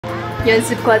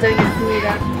연습 과정이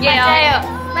있습니다. 맞아요.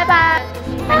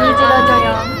 바이바이. 많이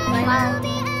들어줘요.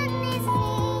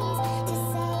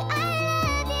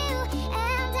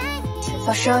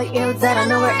 I'll show you that I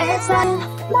know where it's at.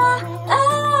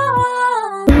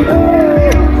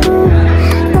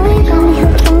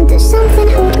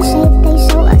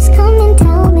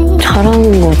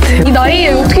 잘하는 것 같아. 이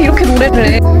나이에 어떻게 이렇게 노래를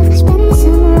해?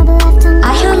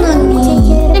 아현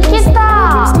언니.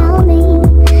 치키타.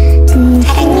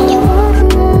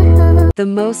 The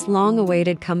most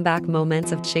long-awaited comeback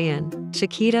moments of Chiyeon,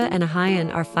 CHIQUITA and AHYEON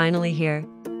are finally here.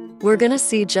 We're gonna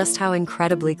see just how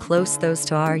incredibly close those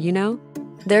two are, you know?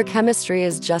 Their chemistry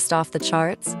is just off the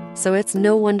charts, so it's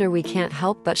no wonder we can't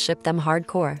help but ship them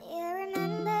hardcore.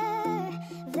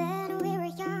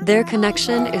 Their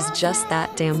connection is just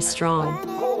that damn strong.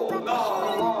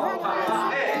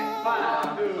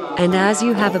 And as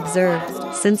you have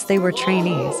observed, since they were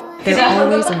trainees, they're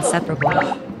always inseparable.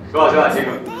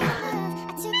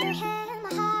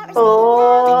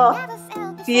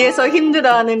 뒤에서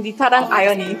힘들어하는 리타랑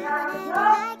아연이.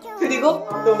 그리고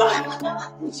누나.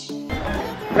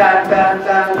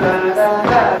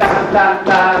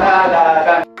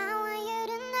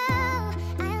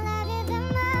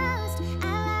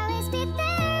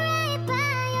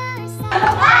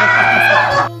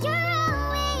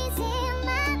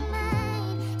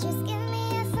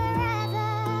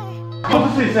 웃을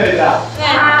수 있어요, 일단.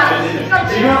 네.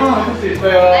 지금은 웃을 수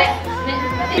있어요. 네.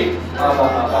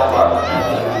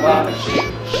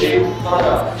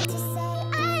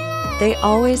 They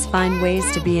always find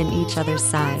ways to be in each other's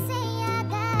side.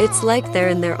 It's like they're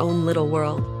in their own little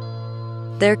world.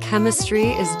 Their chemistry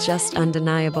is just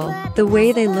undeniable. The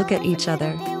way they look at each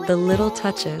other, the little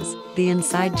touches, the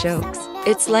inside jokes.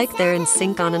 It's like they're in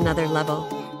sync on another level.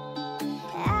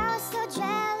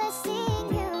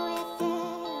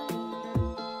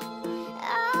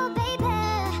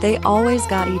 They always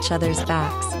got each other's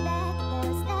backs.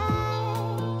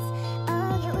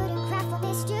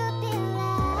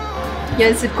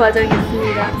 연습 과정이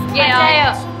있습니다.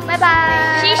 맞아요.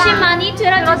 바이바이. 시시 많이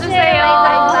들어주세요.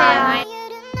 바이바이.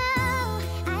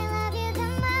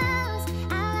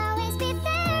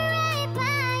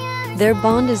 Their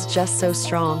bond is just so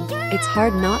strong, it's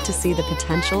hard not to see the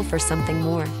potential for something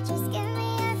more.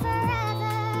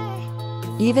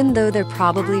 Even though they're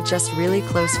probably just really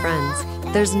close friends,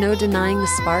 there's no denying the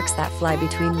sparks that fly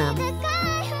between them.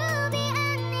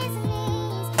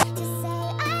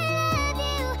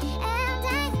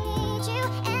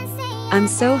 I'm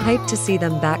so hyped to see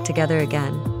them back together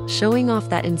again, showing off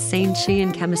that insane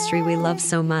Chiyeon chemistry we love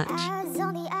so much.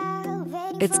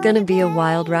 It's gonna be a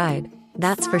wild ride,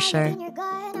 that's for sure.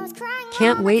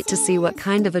 Can't wait to see what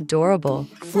kind of adorable,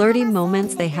 flirty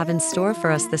moments they have in store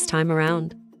for us this time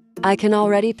around. I can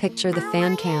already picture the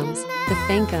fan cams, the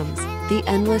fankums, the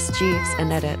endless GIFs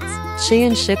and edits.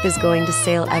 Chiyeon's ship is going to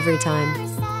sail every time.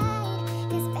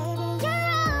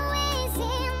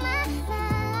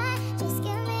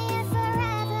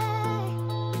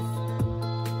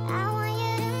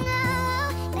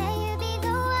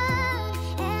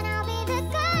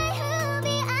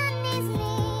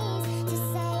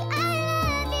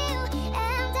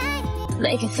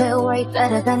 Make it feel way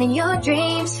better than in your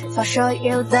dreams. If I show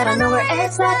you that I know where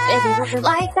it's at. Baby, wasn't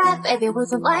like that. Baby,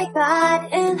 wasn't like that.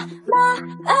 In my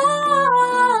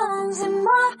arms, in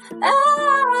my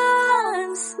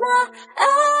arms, my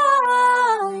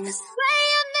arms. Where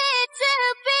you need to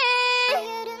be.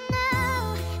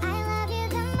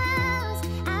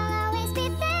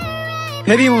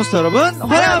 베비몬스터 여러분,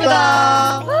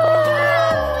 환영합니다.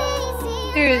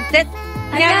 둘, 셋.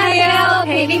 안녕하세요.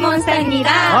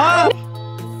 베이비몬스터입니다.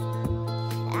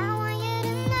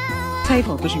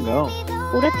 타입은 어떠신가요?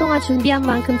 오랫동안 준비한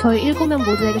만큼 저희 7명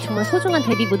모두에게 정말 소중한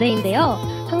데뷔 무대인데요.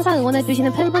 항상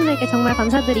응원해주시는 팬분들께 정말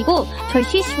감사드리고 저희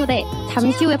시슈대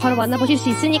잠시 후에 바로 만나보실 수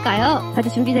있으니까요.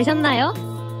 다들 준비되셨나요?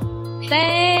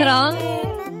 네. 그럼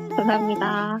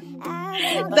감사합니다.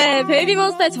 네,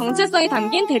 베이비몬스터의 정체성이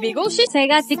담긴 데뷔곡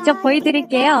제가 직접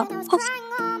보여드릴게요. 혹시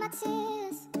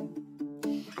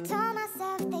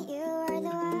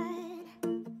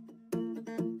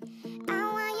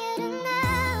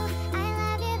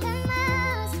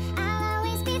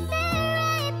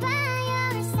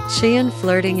Chiyeon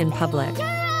flirting in public.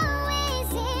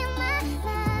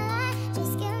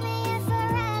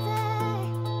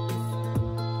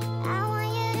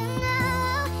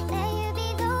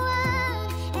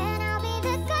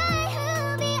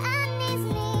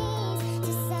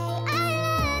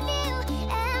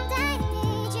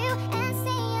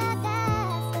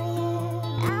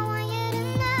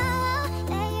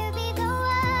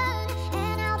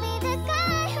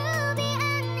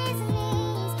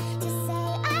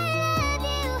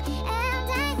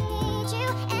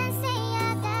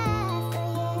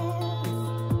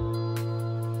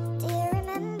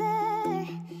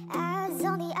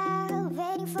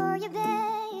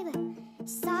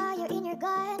 in your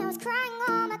gut, and I was crying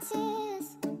all my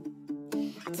tears.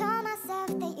 I told myself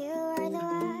that you were the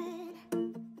one.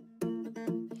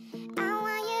 I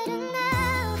want you to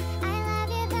know I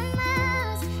love you the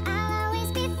most. I'll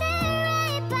always be there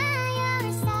right by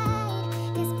your side.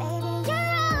 'Cause baby,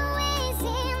 you're always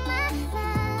in my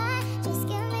life. Just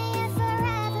give me a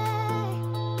forever.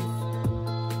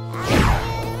 I want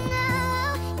you to know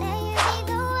that you'll be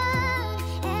the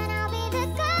one, and I'll be the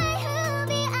guy who'll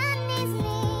be on his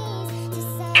knees to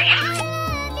say I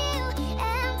love you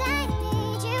and I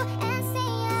need you and say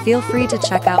I Feel free to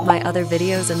check out my other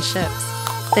videos and ships.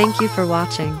 Thank you for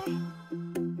watching.